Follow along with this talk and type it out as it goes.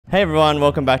Hey everyone,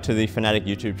 welcome back to the Fnatic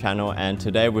YouTube channel, and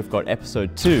today we've got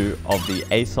episode 2 of the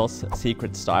ASOS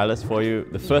Secret Stylist for you.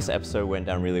 The first episode went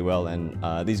down really well and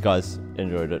these guys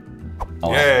enjoyed it.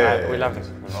 Oh, yeah, we loved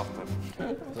it. We loved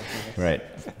it. Great.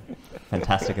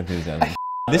 Fantastic enthusiasm.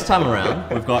 This time around,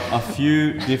 we've got a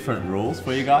few different rules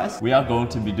for you guys. We are going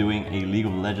to be doing a League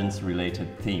of Legends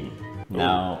related theme.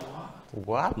 Now,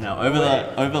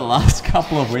 over the last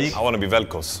couple of weeks, I want to be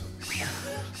Velkos.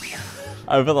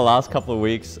 Over the last couple of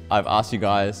weeks, I've asked you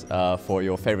guys for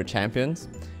your favorite champions,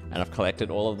 and I've collected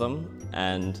all of them,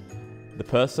 and the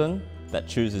person that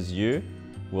chooses you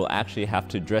will actually have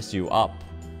to dress you up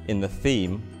in the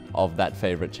theme of that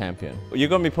favorite champion. You're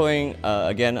going to be pulling,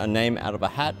 again, a name out of a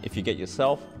hat. If you get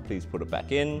yourself, please put it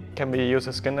back in. Can we use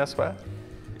a skin as well?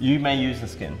 You may use the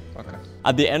skin. Okay.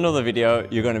 At the end of the video,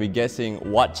 you're going to be guessing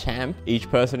what champ each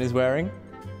person is wearing,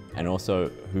 and also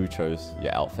who chose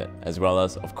your outfit, as well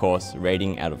as, of course,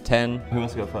 rating out of 10. Who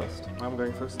wants to go first? I'm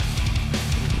going first.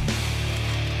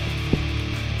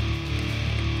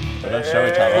 We don't show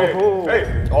each other. I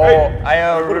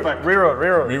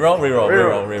reroll.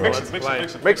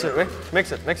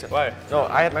 Mix it. Why? No,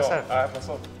 I had myself. I have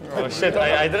myself. Oh shit,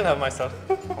 I didn't have myself.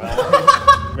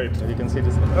 Wait. You can see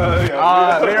this.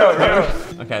 Reroll.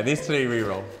 Okay, these three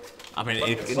reroll. I mean,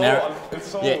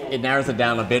 it narrows it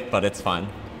down a bit, but it's fine.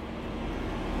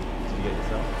 Did you get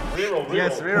yourself? Reroll.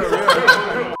 Yes, reroll.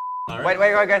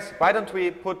 Wait, guys. Why don't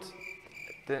we put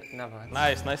the... Never mind.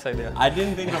 Nice idea. I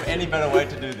didn't think of any better way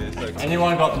to do this. Look,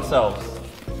 anyone got themselves?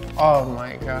 Oh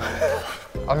my god.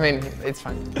 I mean, it's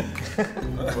fine.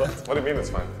 What do you mean it's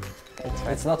fine?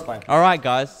 It's not fine. All right,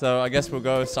 guys. So I guess we'll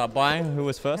go start buying. Who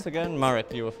was first again?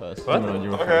 Marek, you were first. What? No, you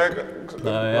were Okay. first.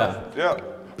 Yeah. Yeah.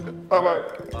 Bye-bye.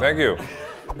 Thank you.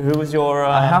 Who was your...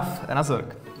 I have an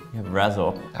ASOS. You have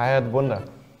Razor. I had Wunder.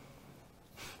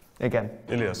 Again.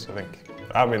 Ilias, I think.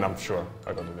 I mean, I'm sure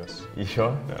I got Ilias. You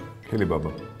sure? Yeah.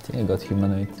 Hilibaba. I think I got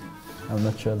humanoid. I'm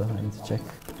not sure though, I need to check.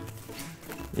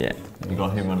 Yeah, you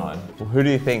got humanoid. Well, who do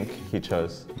you think he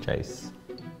chose? Jace.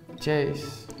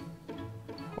 Jace.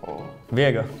 Oh.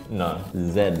 Vega. No.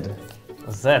 Zed.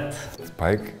 Zed.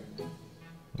 Pike?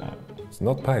 No. It's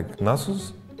not Pike.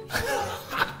 Nasus?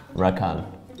 Rakan.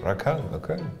 Rakan,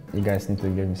 okay. You guys need to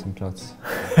give me some clothes.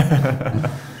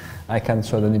 I can't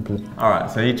show the nipple. Alright,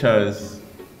 so he chose...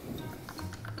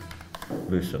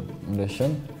 Lucian.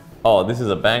 Lucian. Oh, this is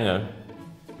a banger.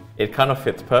 It kind of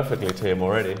fits perfectly to him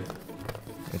already.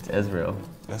 It's Ezreal.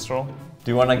 Ezreal?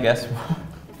 Do you want to guess?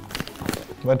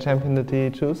 What champion did he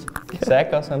choose?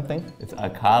 Zac or something? It's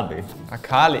Akali.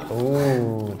 Akali.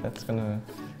 Ooh, that's gonna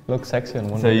look sexy on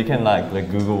one. So you can like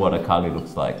Google what Akali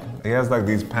looks like. He has like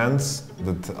these pants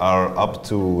that are up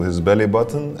to his belly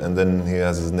button and then he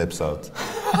has his nips out.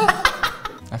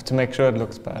 I have to make sure it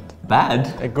looks bad.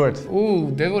 Bad? Good.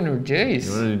 Ooh, Debonair You Jace.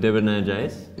 want to do Debonair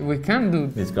Jace? We can do.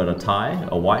 He's got a tie,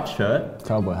 a white shirt,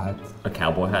 Cowboy hat. a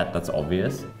cowboy hat, that's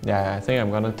obvious. Yeah, I think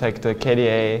I'm gonna take the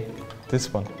KDA,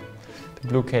 this one. The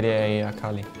blue KDA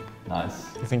Akali.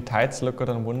 Nice. You think tights look good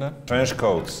on Wunder? Trench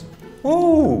coats.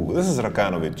 Ooh, this is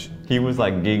Rakanovic. He was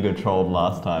like giga trolled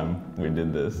last time we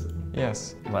did this.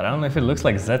 Yes. But I don't know if it looks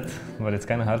like Zed, but it's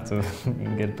kind of hard to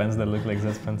get pants that look like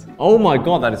Zed's pants. Oh my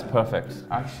god, that is perfect.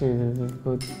 Actually, this is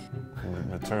good.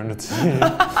 Eternity.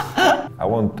 I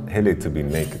want Hilly to be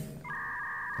naked.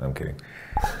 I'm kidding.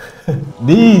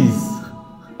 These!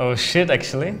 Oh shit,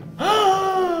 actually.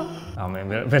 Oh man,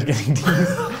 we're getting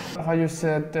these. How you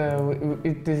said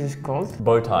this is called?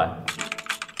 Bow tie.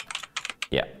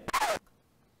 Yeah.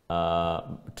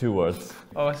 2 words.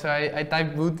 Oh, so I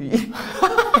typed booty.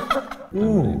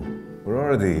 Ooh, we're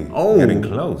already getting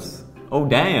close. Oh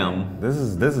damn. This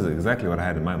is exactly what I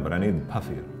had in mind, but I need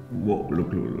puffier. Whoa,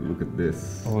 look at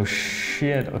this. Oh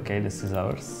shit, okay, this is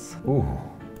ours. Ooh,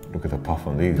 look at the puff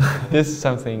on these. This is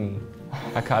something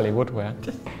Akali would wear.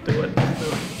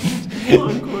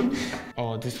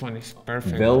 Oh, this one is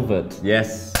perfect. Velvet,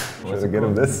 yes. Should I get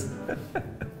him this?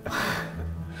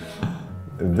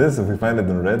 If we find it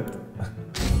in red,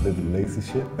 little lacy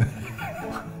shit.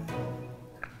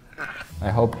 I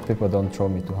hope people don't throw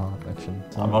me too hard, actually.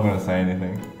 I'm not gonna say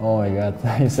anything. Oh my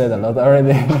god, you said a lot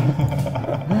already.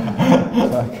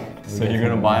 Fuck. So you're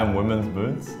gonna buy him women's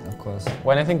boots? Of course.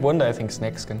 When I think Wunder, I think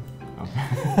snakeskin.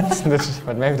 Okay.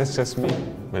 But maybe that's just me.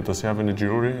 Wait, does he have any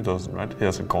jewelry? He doesn't, right? He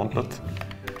has a gauntlet.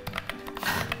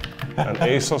 An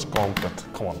ASOS gauntlet.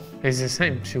 Come on. It's the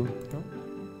same shoe, no?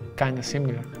 Kinda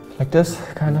similar. Like this,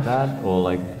 kind of. That, or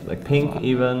like pink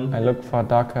even. I look for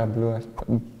darker blue.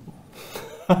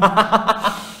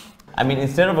 I mean,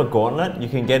 instead of a gauntlet, you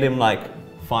can get him like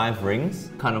 5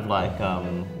 rings, kind of like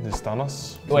The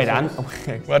stunners. Wait,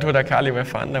 what would Akali wear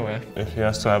for underwear? If he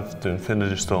has to have the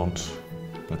Infinity Stones.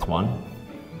 that's 1.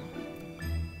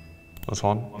 That's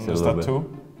 1. a Is little that bit.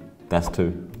 2? That's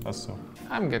 2. That's 2.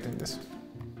 I'm getting this.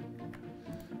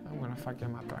 I'm gonna fuck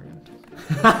Yamato again.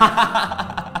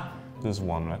 This is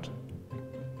 1, right?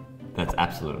 That's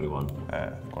absolutely 1.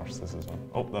 Of course, this is 1.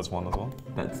 Oh, that's 1 as well.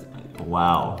 That's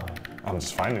wow. I'm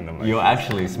just finding them. You're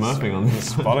actually smurfing on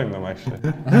this. Spotting them actually.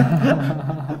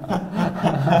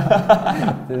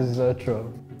 This is so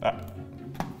true.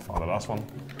 Found the last one.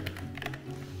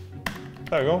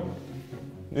 There you go.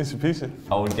 Easy peasy.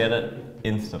 I would get it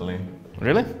instantly.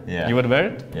 Really? Yeah. You would wear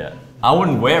it? Yeah. I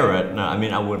wouldn't wear it. No, I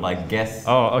mean I would like guess.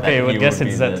 Oh, okay. that You would he guess be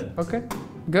it's the- that. Okay,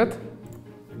 good.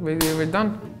 We're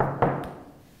done.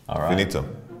 All right. Finito.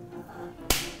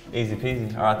 Easy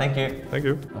peasy. All right. Thank you. Thank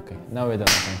you. Okay, now we're done,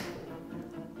 I think.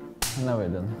 Now we're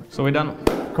done. So we're done.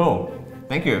 Cool.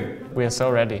 Thank you. We are so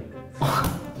ready.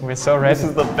 We're so ready. This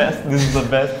is the best. This is the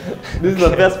best. This is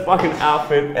the best fucking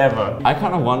outfit ever. I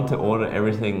kind of want to order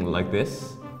everything like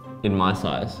this in my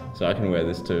size, so I can wear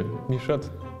this too. You should.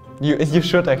 You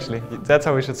should actually. That's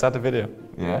how we should start the video.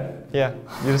 Yeah. Yeah.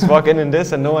 You just walk in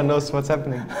this and no one knows what's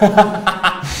happening.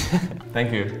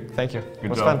 Thank you. Thank you. Good It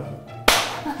was job. fun.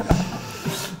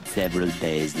 Several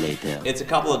days later. It's a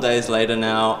couple of days later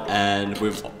now, and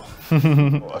we've.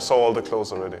 I saw all the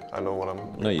clothes already. I know what I'm.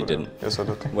 No, you putting. didn't. Yes, I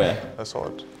did. Where? I saw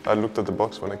it. I looked at the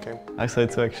box when it came. I saw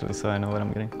it too actually, so I know what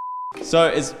I'm getting. So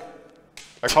it's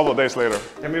A couple of days later.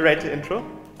 Can we rate the intro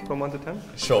from 1 to 10?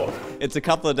 sure. It's a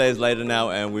couple of days later now,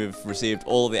 and we've received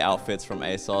all of the outfits from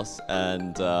ASOS,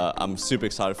 and I'm super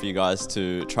excited for you guys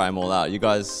to try them all out. You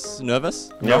guys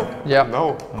nervous? No. Yeah.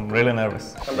 No. I'm really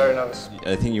nervous. I'm very nervous.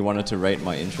 I think you wanted to rate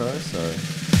my intro, so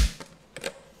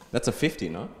that's a 50,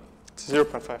 no? It's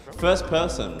 0.5. First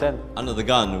person 10. under the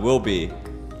gun will be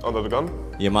Under the gun.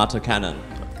 Yamato Cannon.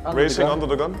 Racing under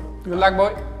the gun. Good luck,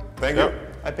 boy. Thank you.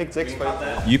 I picked 6 for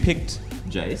you. You picked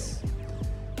Jace.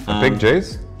 Big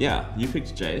Jays? Yeah, you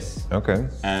picked Jace. Okay.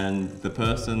 And the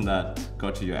person that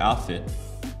got you your outfit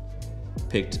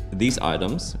picked these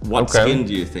items. What Okay. skin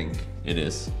do you think it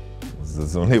is?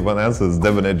 There's only one answer, it's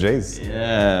Debonair Jays.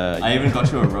 Yeah. I even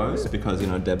got you a rose because, you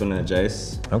know, Debonair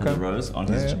Jace Okay. has a rose on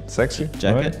his Sexy. jacket.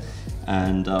 Alright.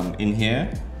 And in here,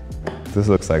 This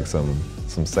looks like some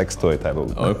sex toy type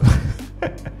of. open.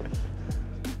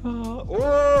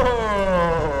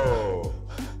 Whoa!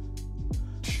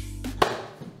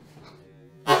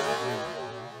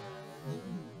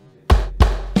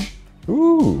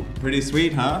 Ooh, Pretty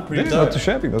sweet, huh? Pretty not dope. too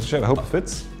shabby, not too shabby. I hope it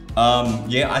fits.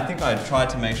 Yeah, I think I tried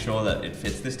to make sure that it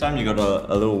fits this time. You got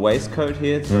a little waistcoat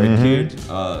here, it's very cute.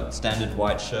 Standard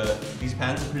white shirt. These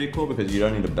pants are pretty cool because you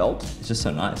don't need a belt. It's just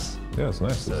so nice. Yeah, it's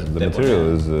nice. The Debonair.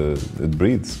 material is, it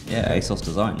breathes. Yeah, ASOS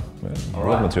design. Yeah, All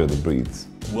raw right. material that breathes.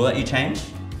 We'll let you change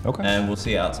Okay. and we'll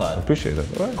see you outside. Appreciate it.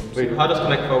 All right. Wait, how does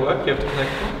Connect 4 work? You have to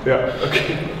connect 4? Yeah.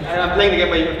 Okay. And I'm playing the game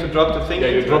where you have to drop the thing. Yeah,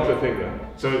 you drop the thing there.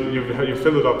 So you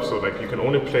fill it up so like you can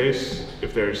only place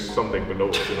if there's something below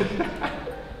it. You know?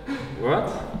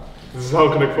 What? This is how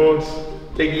Connect 4 is.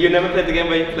 Like, you never played the game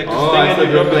where you like Oh, I thought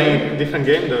you were playing a different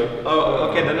game though. Oh,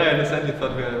 okay, then I understand you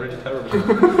thought we were really terrible.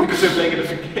 Because you're playing a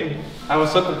different game. I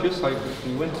was so confused how you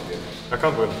win. I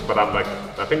can't win, but I'm like,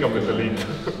 I think I'm in the lead.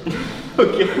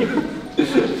 Okay.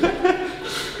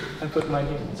 I put mine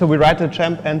here. So we write the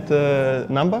champ and the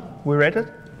number? We rate it?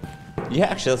 Yeah,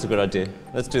 actually, that's a good idea.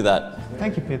 Let's do that.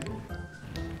 Thank you, Pete.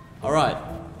 All right,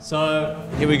 so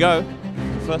here we go.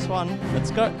 First one,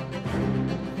 let's go.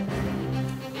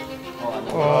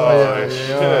 Oh,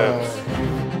 shit.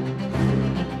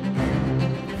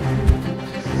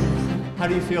 How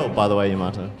do you feel, by the way,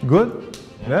 Yamato? Good?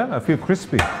 Yeah, I feel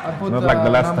crispy. Not like the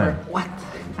last time. Wait,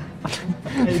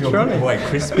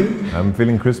 crispy? I'm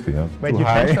feeling crispy. Huh? Wait, Too you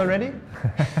high. changed already?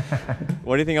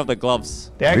 What do you think of the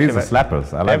gloves? They're These are actually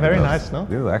slappers. I like very those. nice, no?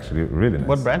 These are actually really nice.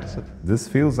 What brand is it? This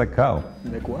feels like cow.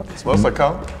 Smells like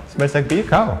cow. Smells like beef?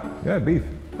 Cow. Yeah, beef.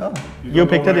 Oh. You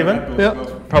picked it even? Yeah.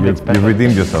 Probably it's You better.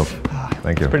 redeemed yourself.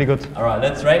 Thank you. Pretty good. All right,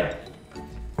 let's rate.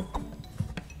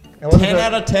 10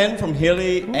 out of 10 from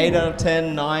Hilly, 8 out of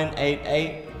 10, 9, 8,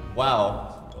 8. Wow.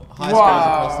 High scores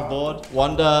across the board.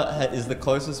 Wonder is the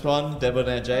closest one,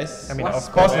 Debonair Jace. I mean,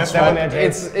 of course it's Debonair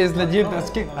Jace. It's legit.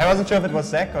 That's kick. I wasn't sure if it was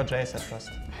Zach or Jace at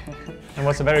first. It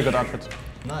was a very good outfit.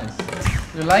 Nice.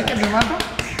 You like it, Yamato?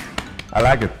 I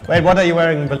like it. Wait, what are you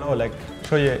wearing below? Like,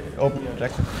 show you, open your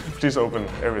jacket. Please open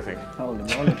everything.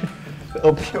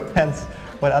 Open your pants.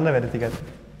 What underwear did you get?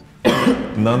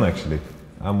 None actually.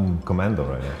 I'm commando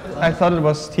right now. I thought it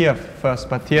was TF first,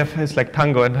 but TF is like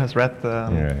tango and has red.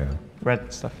 Yeah.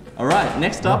 red stuff. All right,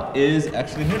 next up is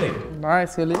actually Hilly.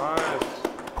 Nice, Hilly.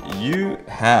 You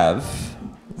have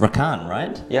Rakan,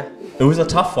 right? Yeah. It was a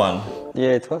tough one.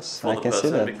 Yeah, it was. I can see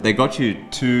that. They got you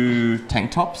 2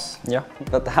 tank tops. Yeah,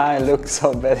 but I look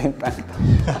so bad in tank.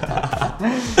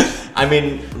 I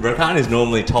mean, Rakan is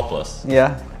normally topless,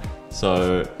 Yeah.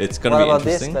 so it's gonna What be about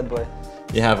this interesting. bad boy?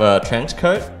 You have a trench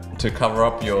coat to cover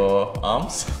up your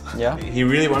arms. Yeah. He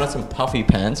really wanted some puffy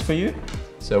pants for you,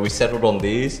 so we settled on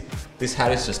these. This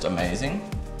hat is just amazing.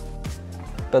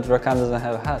 But Rakan doesn't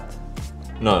have a hat.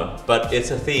 No, but it's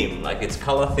a theme, like it's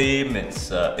color theme, it's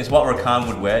what Rakan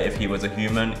would wear if he was a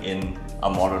human in a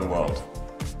modern world.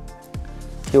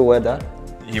 You wear that?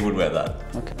 He would wear that.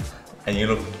 Okay. And you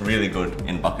look really good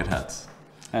in bucket hats.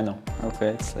 I know. Okay,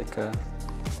 it's like a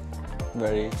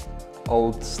very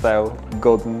old style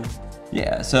golden.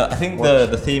 Yeah, so I think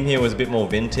the theme here was a bit more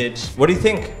vintage. What do you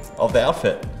think of the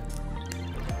outfit?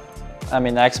 I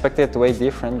mean, I expected it way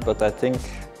different, but I think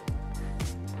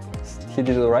he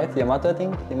did it right. Yamato, I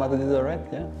think. Yamato did it right,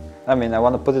 yeah. I mean, I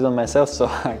want to put it on myself so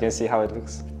I can see how it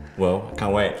looks. Well, I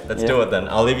can't wait. Let's do it then.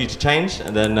 I'll leave you to change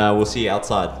and then we'll see you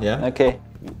outside, yeah? Okay.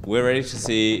 We're ready to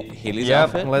see Healy's Yep,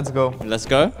 outfit. let's go. Let's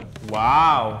go.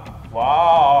 Wow.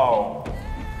 Wow!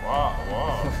 Wow!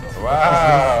 Wow!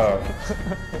 Wow!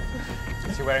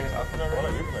 Is he wearing his outfit What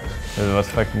already? are you playing? What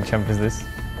fucking champ is this?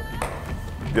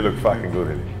 You look fucking good,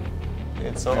 Hilly.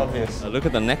 It's so obvious. Look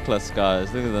at the necklace,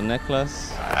 guys. Look at the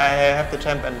necklace. I have the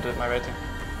champ and my rating.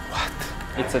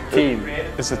 It's a team.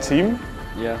 It's a team?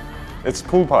 Yeah. It's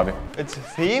pool party. It's a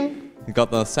theme? He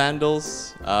got the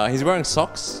sandals. He's wearing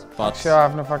socks, but... Sure, I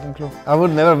have no fucking clue. I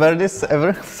would never wear this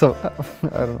ever, so I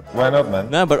don't know. Why not, man?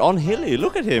 No, but on Hilly,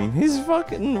 look at him. He's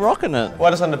fucking rocking it.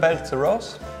 What is on the belt? It's a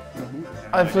rose?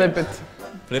 I flip it.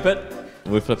 Flip it.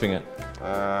 We're flipping it.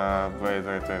 Wait.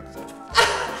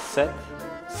 Set?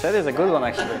 Set is a good one,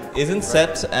 actually. Isn't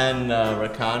Set and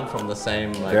Rakan from the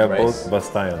same like, They're race?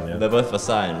 both Bastian, yeah. They're both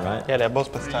Vasayan, right? Yeah, they're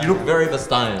both Bastian. You look very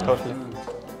Vasayan. Totally.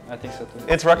 I think so too.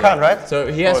 It's Rakan, right?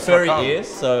 So he has it's furry Rakan. ears,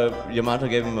 so Yamato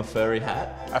gave him a furry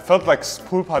hat. I felt like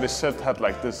pool party set had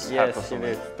like this hat or Yes, he something.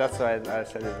 did. That's why I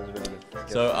said it was really good.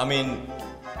 So, I mean,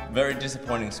 very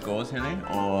disappointing scores, Hilly,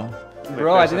 or...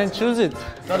 Bro, I didn't choose it.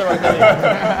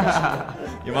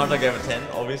 Yamato gave a 10,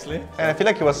 obviously. And I feel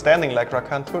like he was standing like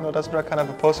Rakan too. No, doesn't Rakan have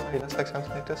a pose where he does like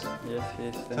something like this? Yes, he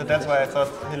is. So that's why I thought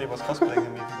Hilly was cosplaying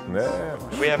him. Yeah.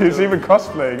 We have He's to, even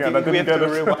cosplaying and I we didn't have get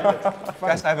to it. rewind it.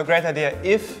 Guys, I have a great idea.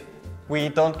 If we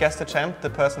don't guess the champ, the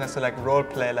person has to like role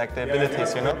play like the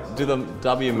abilities, you know? Do the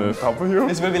W move. W?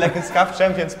 This will be like a scuffed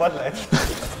champion spotlight.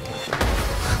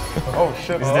 Oh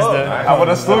shit. I would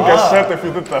have still guessed set if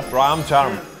you did that. Ram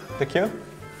charm. The Q?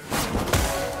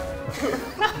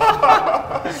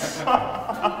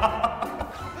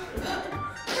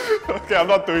 Okay, I'm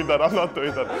not doing that.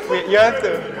 You have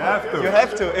to. You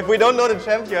have to. If we don't know the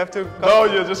champ, you have to. No,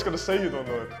 you're just gonna say you don't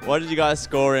know it. Why did you guys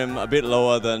score him a bit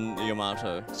lower than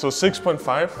Yamato? So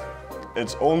 6.5,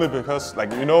 it's only because,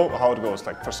 like, you know how it goes.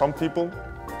 Like, for some people,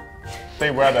 they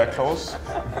wear their clothes,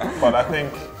 but I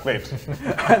think,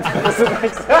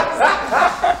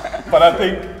 but I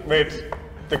think,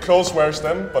 the clothes wears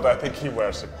them, but I think he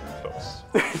wears the clothes.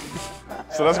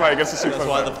 So that's why I guess the 6.5. That's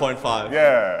why the 0.5.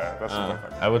 Yeah, that's the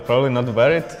 0.5. I would probably not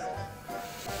wear it.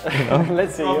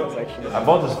 Let's see yours, actually. I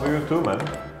bought this for you too, man.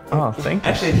 Oh, thank you.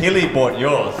 Actually, Hilly bought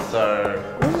yours, so...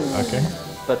 Okay.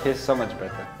 But he's so much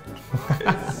better.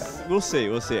 We'll see.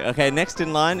 Okay, next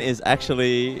in line is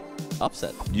actually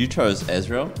Upset. You chose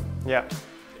Ezreal. Yeah.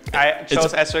 I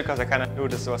chose Ezreal because I kind of knew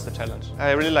this was the challenge.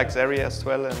 I really like Zeri as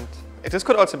well, and this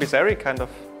could also be Zeri, kind of.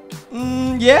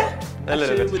 Yeah. A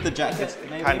little bit. With the jacket,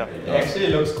 maybe. Kind of. It actually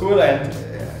looks cool, and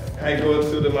I go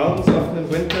to the mountains often in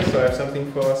winter, so I have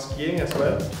something for skiing as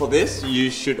well. For this,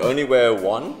 you should only wear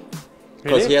one.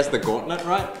 Because Really? he has the gauntlet,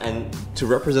 right? And to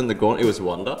represent the gauntlet, it was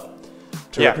Wanda.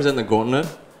 To Yeah. represent the gauntlet,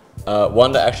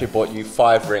 Wanda actually bought you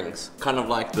 5 rings. Kind of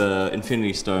like the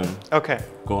Infinity Stone Okay.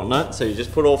 gauntlet. So you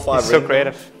just put all 5 He's rings. so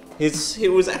creative. He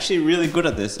was actually really good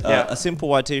at this. Yeah. A simple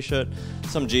white t-shirt,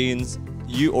 some jeans.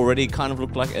 You already kind of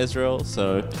look like Ezreal,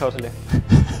 so... Totally.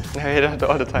 I hear that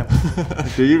all the time.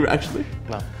 Do you actually?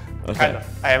 No. Okay. Kind of.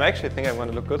 I am actually think I want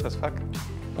to look good as fuck.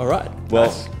 Alright, well,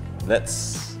 Nice.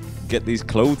 let's get these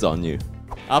clothes on you.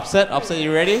 Upset,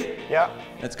 you ready? Yeah.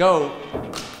 Let's go.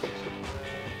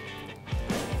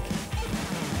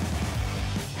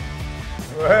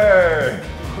 Hey!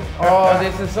 Oh,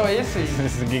 this is so easy.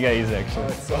 This is giga easy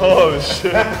actually. Oh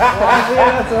shit!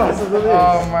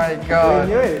 Oh my god.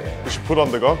 You should put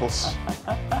on the goggles.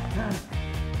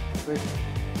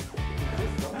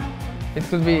 It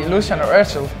could be Lucian or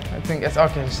Ursul. I think it's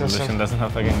okay. It's just Lucian doesn't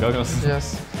have fucking goggles.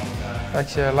 yes.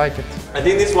 Actually, I like it. I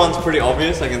think this one's pretty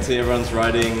obvious. I can see everyone's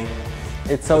writing.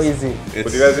 It's so easy.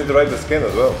 But you guys need to write the skin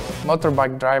as well.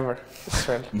 Motorbike driver.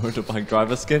 Israel. Motorbike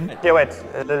driver skin. Yeah, wait,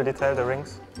 a little detail, the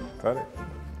rings. Got it.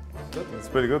 That's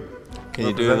pretty good. Can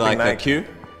you do like a Q?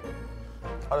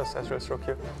 Oh, this Ezreal is so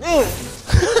cute.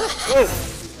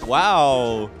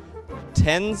 Wow.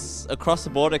 10s across the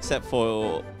board except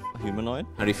for humanoid.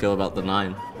 How do you feel about the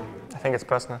 9? I think it's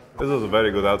personal. This was a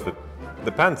very good outfit.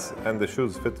 The pants and the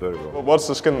shoes fit very well. What's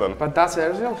the skin then? But that's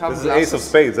Israel. This is Ace of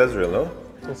Spades, Ezreal, no?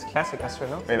 It's classic Ezreal,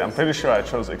 no? Wait, I'm pretty sure I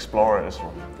chose Explorer as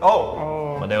well.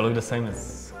 Oh! But they all look the same,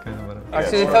 it's kind of whatever.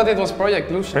 Actually, I thought it was Project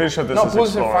Lucian. Pretty sure this no, is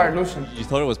Pulse and Explorer. Fire Lucian. You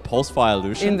thought it was Pulsefire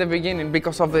Lucian? In the beginning,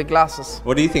 because of the glasses.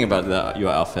 What do you think about your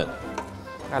outfit?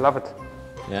 I love it.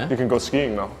 Yeah? You can go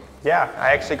skiing now. Yeah,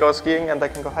 I actually go skiing and I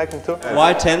can go hiking too.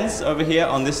 Why 10s over here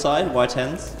on this side? Why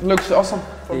 10s? Looks awesome.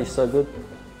 He's so good.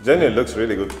 Genuinely looks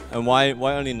really good. And why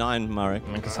only 9, Marek?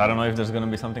 Because I don't know if there's gonna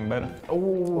be something better.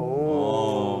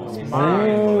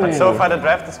 And so far the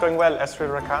draft is going well.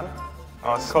 Ezreal Rakan.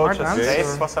 Our coach is answer.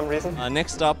 Jace for some reason.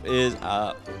 Next up is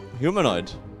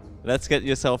humanoid. Let's get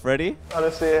yourself ready.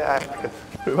 Honestly,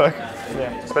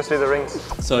 yeah, especially the rings.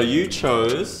 So you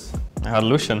chose... I had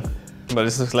Lucian, but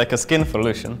this is like a skin for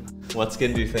Lucian. What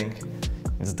skin do you think?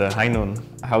 It's the High Noon.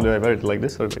 How do I wear it? Like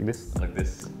this or like this? Like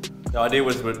this. The idea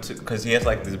was because he has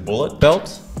like this bullet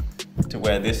belt to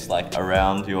wear this like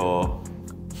around your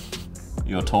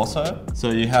torso. So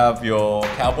you have your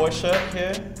cowboy shirt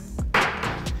here,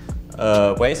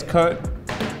 a waistcoat,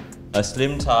 a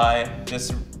slim tie.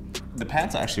 The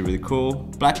pants are actually really cool.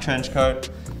 Black trench coat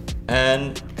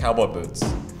and cowboy boots.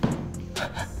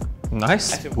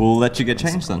 Nice. We'll let you get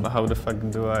changed then. How the fuck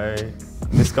do I...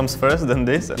 This comes first, then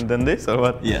this, and then this, or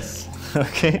what? Yes.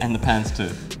 Okay. And the pants too.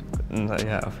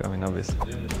 Yeah, I mean, obviously. What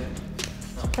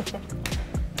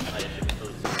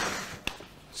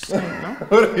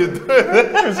are you doing?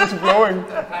 It's just blowing.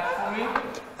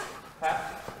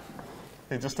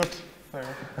 He just did. There you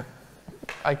go.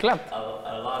 I clapped. A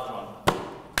large one.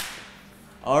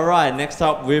 All right, next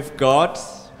up we've got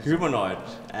humanoid.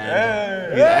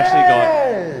 And he's actually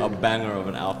got a banger of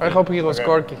an outfit. I hope he was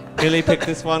Corky. Really pick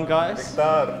this one, guys.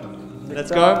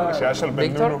 Let's go. I shall be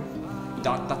Victor? Nuno.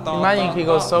 Imagine he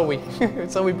goes Zoe.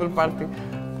 Zoe pool party.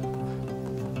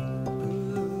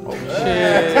 Oh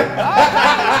shit.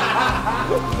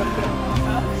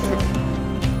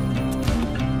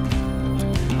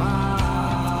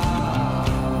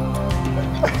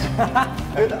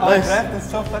 Our draft is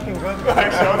so fucking good.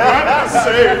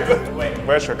 Saved. Wait.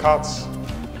 Where's your cards?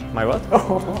 My what?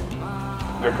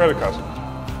 Your credit card.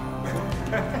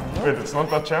 Wait, it's not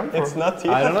that champ? It's not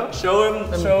here. I don't know. Show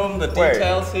him the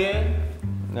details here.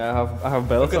 Yeah, I have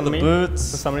belts on the me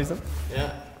boots. for some reason.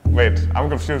 Yeah. Wait, I'm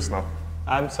confused now.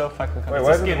 I'm so fucking Wait,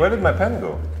 confused. where did my pen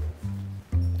go?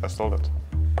 I stole it.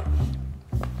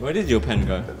 Where did your pen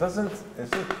go? It doesn't. Is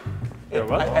it?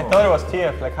 I thought it was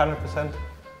TF, like 100%.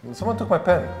 Someone took my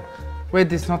pen.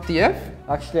 Wait, it's not TF?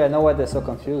 Actually, I know why they're so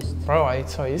confused. Bro,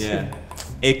 it's so easy. Yeah.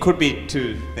 It could be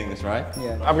 2 things, right?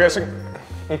 Yeah. I'm guessing.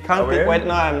 It can't be. we in? Wait,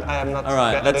 no, I'm not. All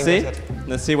right, I let's didn't see. guess it.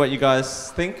 Let's see what you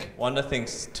guys think. Wonder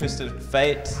thinks Twisted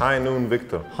Fate. High Noon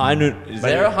Victor. High Noon. Is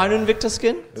there a High Noon Victor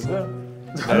skin? Is there?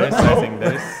 There is, I think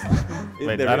there is.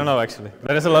 Wait, I don't know actually.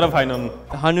 There is a lot of High Noon.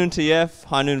 High Noon TF,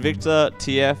 High Noon Victor,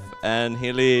 TF, and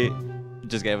Healy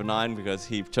just gave a 9 because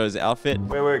he chose the outfit.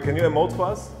 Wait, can you emote for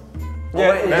us?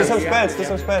 Yeah, do some spells, do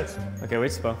some spells. Okay,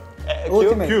 which spell?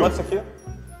 Ultimate. Q? What's the Q?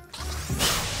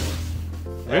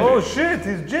 Oh shit,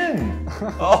 he's Jin!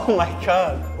 Oh my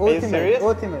god. Are you Ultimate. serious?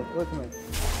 Ultimate.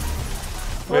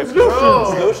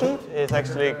 Lucian is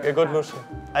actually a good Lucian.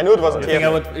 I knew it was a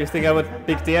TF. You think I would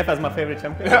pick TF as my favorite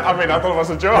champion? I mean, I thought it was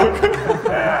a joke.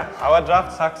 Our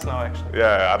draft sucks now, actually.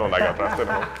 Yeah, I don't like our draft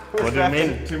anymore. What do you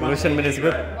mean? Lucian mid is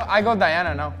good. I got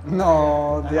Diana now.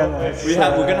 No, Diana.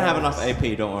 We're gonna have enough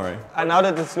AP, don't worry. And now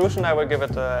that it's Lucian, I will give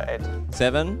it 8.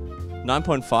 7,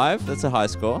 9.5, that's a high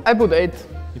score. I put 8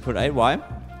 You put 8, why?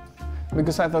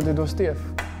 because I thought it was TF.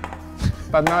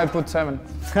 But now I put 7.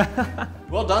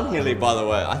 Well done, Healy, by the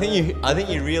way. I think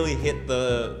you really hit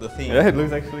the theme. Yeah, it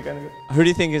looks actually kind of good. Who do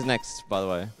you think is next, by the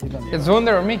way? It's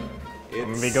Wunder or me?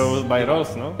 It's... We go by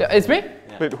roles, no? Yeah, it's me?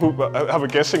 Wait, I have a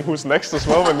guessing who's next as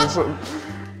well. And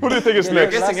who do you think is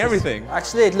next? guessing everything.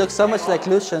 Actually, it looks so much like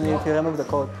Lucian if you remove the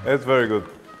code. It's very good.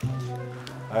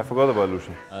 I forgot about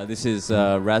Lucian. This is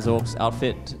Razork's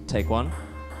outfit, take 1.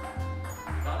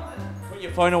 Put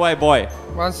your phone away, boy.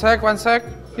 1 sec.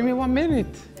 Give me 1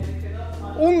 minute.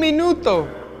 Un minuto.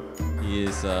 He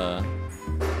is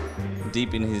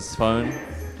deep in his phone.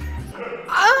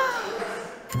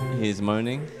 He is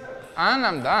moaning. And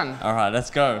I'm done. All right, let's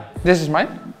go. This is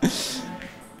mine?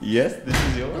 Yes, this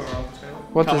is yours.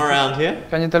 What Come is around here.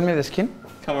 Can you tell me the skin?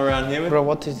 Come around here with Bro,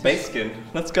 what is this? base skin.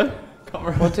 Let's go. Come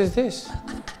around. What is this?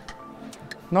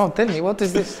 No, tell me, what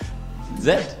is this?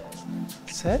 Z.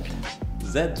 Set?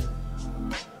 Z.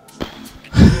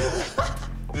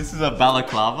 This is a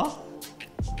balaclava.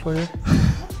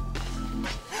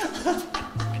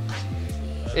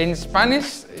 In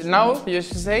Spanish, now you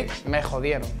should say, me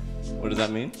jodieron. What does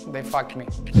that mean? They fucked me.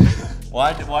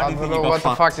 Why do I you don't think know you got what the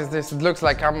fucked? fuck is this. It looks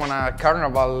like I'm on a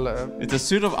carnival. It's a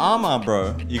suit of armor,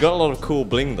 bro. You got a lot of cool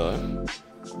bling though.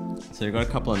 So you got a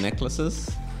couple of necklaces,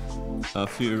 a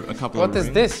couple What of is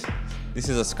rings. this? This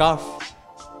is a scarf.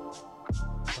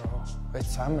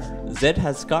 It's summer. Zed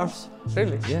has scarves.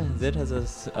 Really? Yeah, Zed has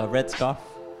a red scarf,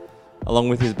 along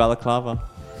with his balaclava.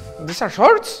 These are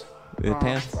shorts? The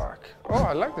pants. Fuck. Oh,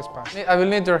 I like this pants. I will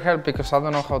need your help because I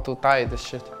don't know how to tie this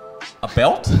shit. A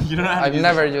belt? You don't know how to I've use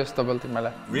never used a belt in my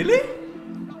life. Really?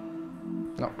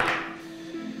 No.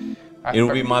 It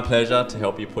will be my pleasure to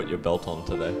help you put your belt on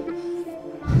today.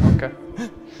 Okay.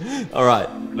 All right,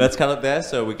 let's cut it there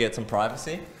so we get some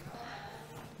privacy.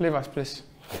 Leave us, please.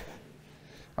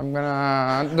 I'm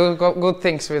gonna do good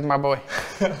things with my boy.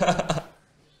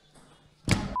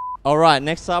 All right,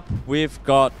 next up we've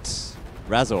got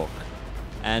Razork.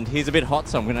 And he's a bit hot,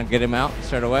 so I'm gonna get him out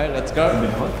straight away. Let's go. A bit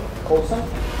hot? Colson?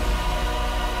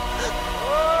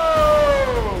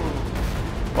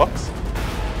 What?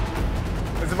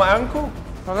 Is it my uncle?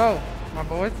 Hello, my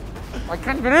boy. I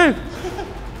can't breathe.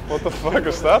 What the fuck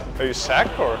is that? Are you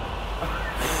Shaq or?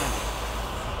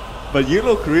 But you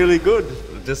look really good.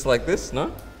 Just like this,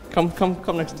 no? Come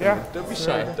next to Yeah. me. Don't be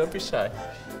shy, don't be shy.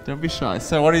 Don't be shy.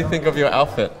 So what do you think of your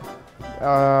outfit?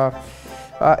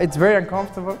 It's very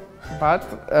uncomfortable, but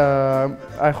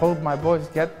I hope my boys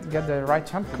get the right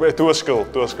champion. Wait, do a skill,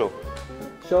 do a skill.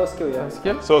 Show a skill, yeah.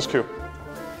 Skill? So it's Q.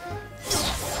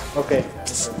 Okay.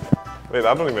 Wait,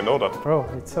 I don't even know that. Bro,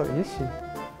 it's so easy.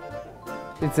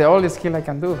 It's the only skill I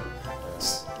can do.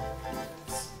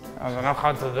 I don't know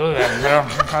how to do that, bro.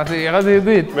 How do you do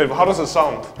it? Wait, how does it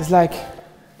sound? It's like,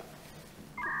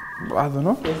 I don't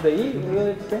know. Is the E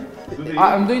really explain?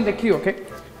 I'm doing the Q, okay?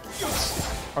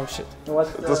 Oh shit. What?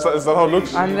 Is that how it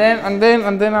looks? And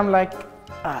then I'm like,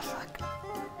 ah fuck,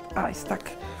 I stuck.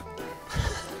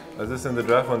 Is this in the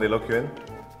draft when they lock you in?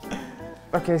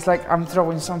 Okay, it's like I'm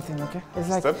throwing something, okay? It's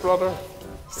like, Step brother?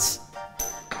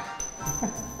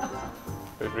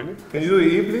 Wait, really? Can you do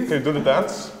E, please? Can you do the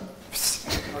dance?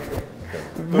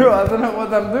 bro, I don't know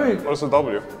what I'm doing. What is the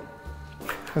W?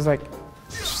 It's like,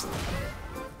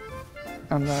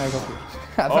 and then I go.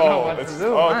 I don't know what to do.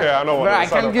 Oh, okay, I know what Bro, it I is.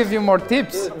 can give you more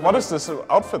tips. What is this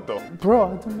outfit though? Bro,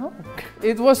 I don't know.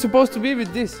 It was supposed to be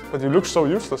with this. But you look so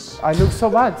useless. I look so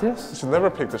bad, yes. You should never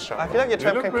pick this I champion. feel like your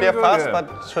champ look can pretty clear good, fast, yeah.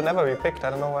 but should never be picked. I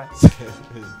don't know why.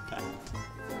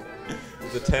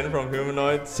 The 10 from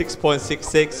Humanoid,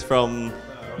 6.66 from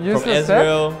Useless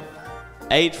Ezreal,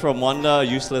 8 from Wanda,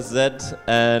 Useless Z,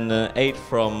 and 8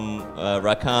 from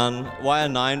Rakan. Why a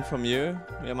 9 from you,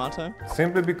 Yamato?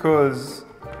 Simply because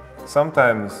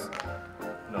sometimes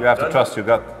you have to trust your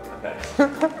gut.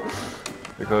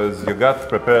 Because your gut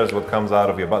prepares what comes out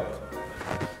of your butt.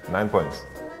 9 points.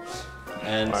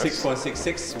 And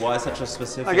 6.66, why such a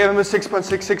specific? I gave him a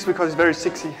 6.66 because he's very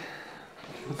sexy.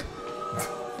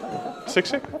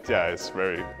 60? Yeah, it's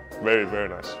very, very, very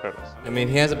nice. Very nice. I mean,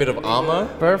 he has a bit of armor.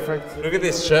 Perfect. Look at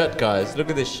this shirt, guys. Look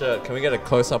at this shirt. Can we get a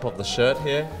close-up of the shirt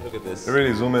here? Look at this.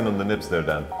 Really zoom in on the nips there,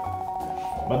 Dan.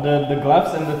 But the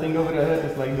gloves and the thing over the head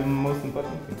is like the most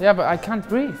important thing. Yeah, but I can't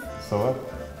breathe. So what?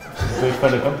 So it's for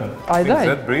the content. I died.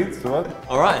 That breathes, so what?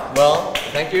 All right, well,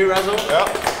 thank you, Razzle. Yeah.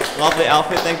 Lovely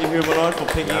outfit. Thank you, Humanoid, for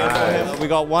picking it for him. We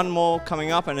got one more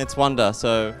coming up, and it's Wonder,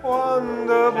 so...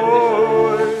 Wonder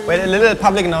Boy. Wait, a little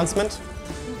public announcement.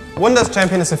 Wonder's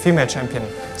champion is a female champion,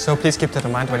 so please keep that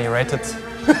in mind when you rate it.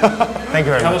 Thank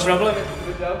you very much.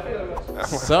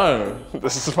 So,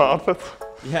 This is my outfit.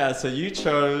 yeah, so you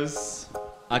chose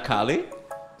Akali,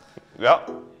 Yeah,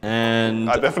 and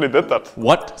I definitely did that.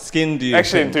 what skin do you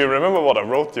Actually, think? do you remember what I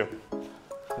wrote you?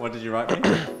 What did you write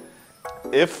me?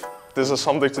 If this has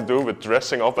something to do with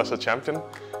dressing up as a champion,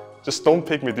 just don't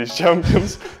pick me these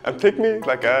champions and pick me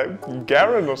like a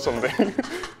Garen or something.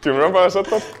 Do you remember I said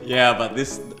that? Yeah, but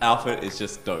this outfit is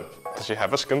just dope. Does she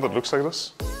have a skin that looks like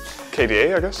this?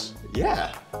 KDA, I guess?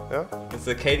 Yeah, Yeah. it's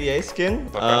the KDA skin.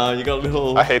 Okay. You got a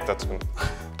little I hate that skin.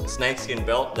 snake skin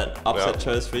belt that Upset Yeah.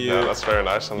 chose for you. Yeah, that's very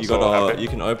nice. I'm You so got happy. you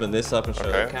can open this up and show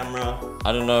the Okay. camera.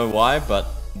 I don't know why, but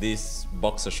these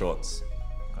boxer shorts,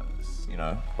 'cause, you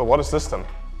know, But what is this then?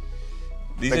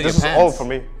 these Like, are this your is all pants. for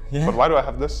me. Yeah. But why do I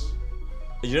have this?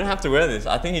 You don't have to wear this.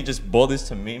 I think he just bought this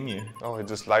to meme you. Oh, he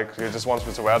just wants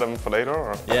me to wear them for later,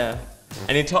 or? Yeah.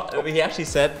 And he actually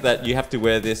said that you have to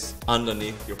wear this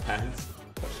underneath your pants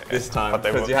this time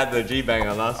because you had the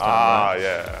G-banger last time. Ah, right?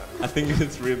 yeah. I think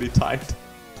it's really tight.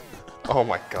 Oh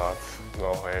my god.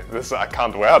 No way. I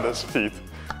can't wear this, Pete.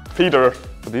 Peter,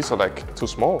 these are like too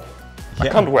small. Yeah. I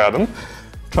can't wear them.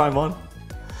 Try them on.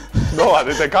 No,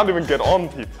 they can't even get on,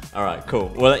 Pete. All right,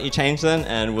 cool. We'll let you change then,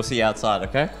 and we'll see you outside,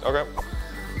 okay? Okay.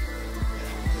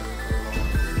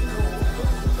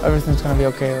 Everything's gonna be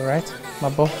okay, right,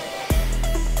 Mabo?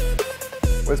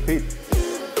 Where's Pete?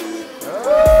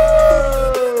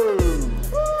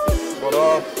 What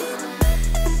up?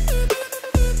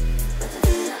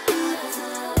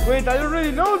 Wait, I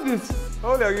already know this.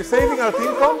 Holy, are you saving our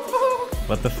team comp?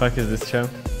 What the fuck is this champ?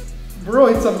 Bro,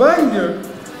 it's a banger.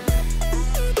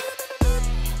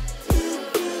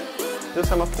 Do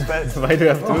some of the spells. Why do you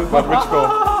have two? But which goal?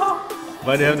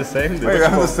 Why do you have the same? Wait, you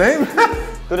have the same?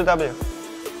 Do the W.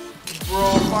 Bro,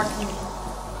 fucking.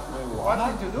 What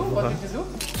did you do? What did you do?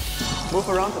 Move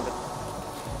around a bit.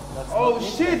 Oh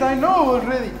shit, I know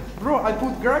already. Bro, I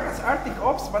put Gragas Arctic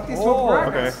Ops, but it's not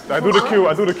Gragas. Okay, I do the Q,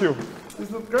 I do the Q.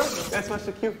 It's not Gragas. That's what's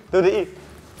the Q. Do the E.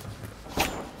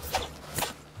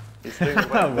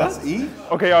 That's E?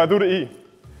 Okay, I do the E.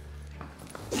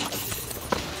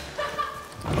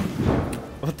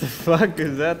 What the fuck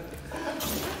is that?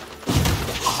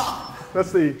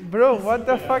 That's the E. Bro, what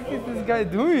the fuck is this guy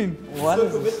doing? What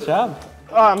is this jump?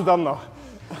 Ah, I'm done now.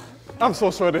 I'm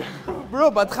so sweaty.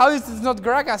 Bro, but how is this not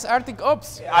Gragas Arctic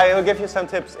Ops? I will give you some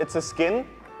tips. It's a skin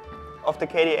of the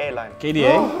KDA line.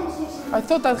 KDA? I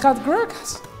thought I had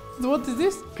Gragas. What is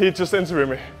this? Pete, just interview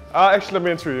me. Actually, let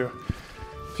me interview you.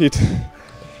 Pete,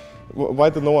 why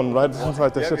did no one write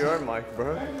this shit? Your mic,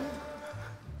 bro.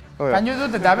 Oh, yeah. Can you do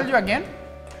the W again?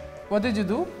 What did you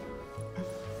do?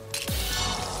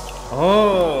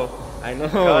 Oh, I know.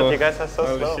 God, you guys are so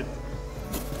Holy slow. shit.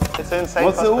 It's insane.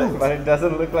 What's the ult? But it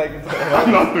doesn't look like it's.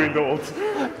 I'm not doing the ult.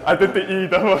 I did the E,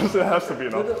 it has to be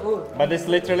enough. But this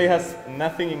literally has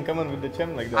nothing in common with the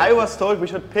champ like that. I was told we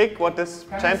should pick what this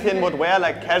champion would wear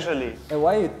like casually. Hey,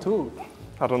 why you two?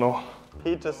 I don't know.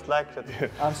 He just liked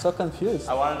it. I'm so confused.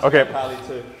 I wanted to Okay. go Kali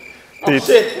too. Pete.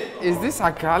 Is this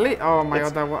Akali? Oh my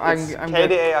god, I'm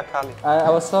KDA Akali. I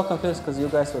was so confused because you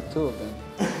guys were two of them.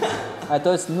 I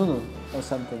thought it's Nunu or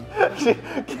something.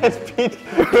 Get Pete,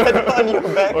 get on your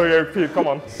back. Okay, Pete, come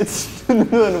on. It's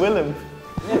Nunu and Willem.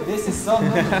 Yeah, this is so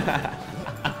Nunu.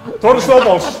 Throw the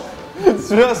snowballs.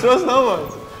 Throw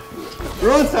snowballs.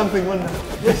 Roll something, Wonder.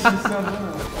 This is so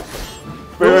Nunu.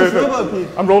 Wait. Snowball, Pete.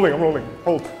 I'm rolling.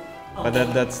 Hold. But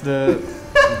that's the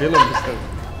villain pistol.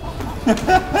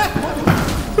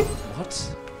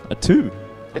 What? A 2?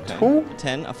 A 2? A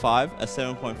 10, a 5, a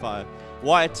 7.5.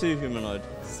 Why a 2 humanoid?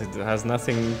 It has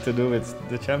nothing to do with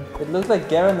the champ. It looks like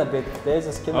Garen a bit. There's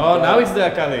a skin. Oh, of now Garen. it's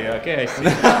the Akali. Okay, I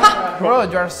see.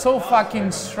 Bro, you are so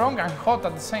fucking strong and hot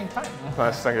at the same time.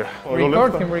 Nice, thank you.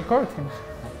 Record him.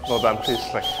 No, Dan, please,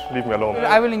 leave me alone.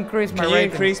 I will increase my Can you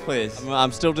rating. increase, please?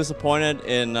 I'm still disappointed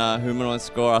in humanoid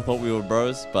score. I thought we were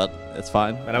bros, but it's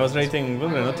fine. But I was rating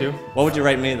Wilmer, not you. What would you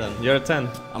rate me then? You're a 10.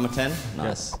 I'm a 10?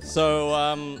 Nice.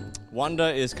 So, Wonder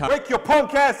is Wake your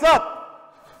punk ass up!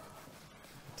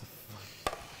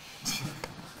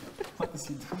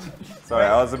 Sorry,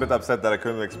 I was a bit upset that I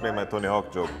couldn't explain my Tony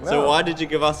Hawk joke. So why did you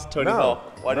give us Tony No.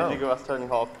 Hawk? Why No. did you give us Tony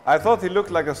Hawk? I thought he looked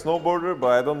like a snowboarder,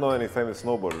 but I don't know any famous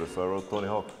snowboarders, so I wrote Tony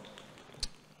Hawk.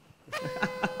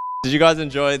 Did you guys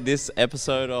enjoy this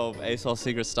episode of ASOS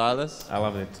Secret Stylist? I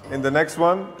love it. In the next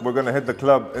one, we're gonna hit the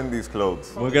club in these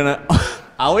clothes. We're gonna...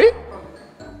 Are we?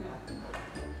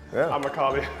 Yeah. I'm a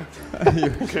Kali,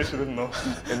 in case you didn't know.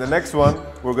 In the next one,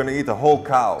 we're gonna eat a whole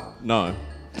cow. No.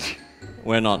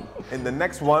 We're not. In the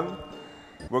next one,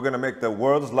 we're gonna make the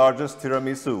world's largest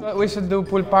tiramisu. We should do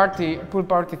pool party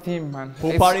theme, man.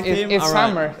 Pool party theme? It's Alright.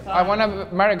 summer. I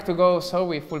want Marek to go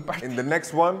Zoe pool party. In the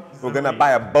next one, we're gonna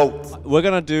buy a boat. We're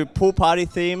gonna do pool party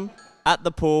theme at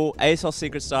the pool, ASOS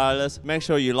Secret Stylist. Make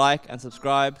sure you like and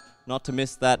subscribe not to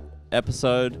miss that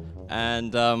episode.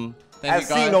 And thank As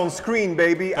you guys. seen on screen,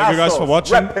 baby. Thank you guys for ASOS,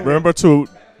 watching. repping Remember to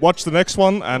watch the next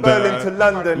one and Berlin to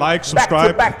London. like,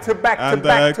 subscribe, back to back and to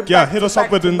back to yeah, back hit to us up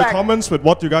back with to in the back. comments with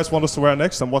what you guys want us to wear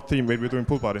next and what theme we're doing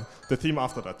pool party. The theme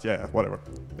after that, yeah, whatever.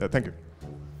 Yeah, thank you.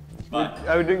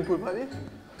 Are we doing pool party?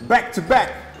 Back to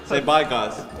back. Say bye,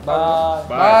 guys. Bye.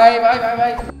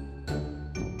 Bye.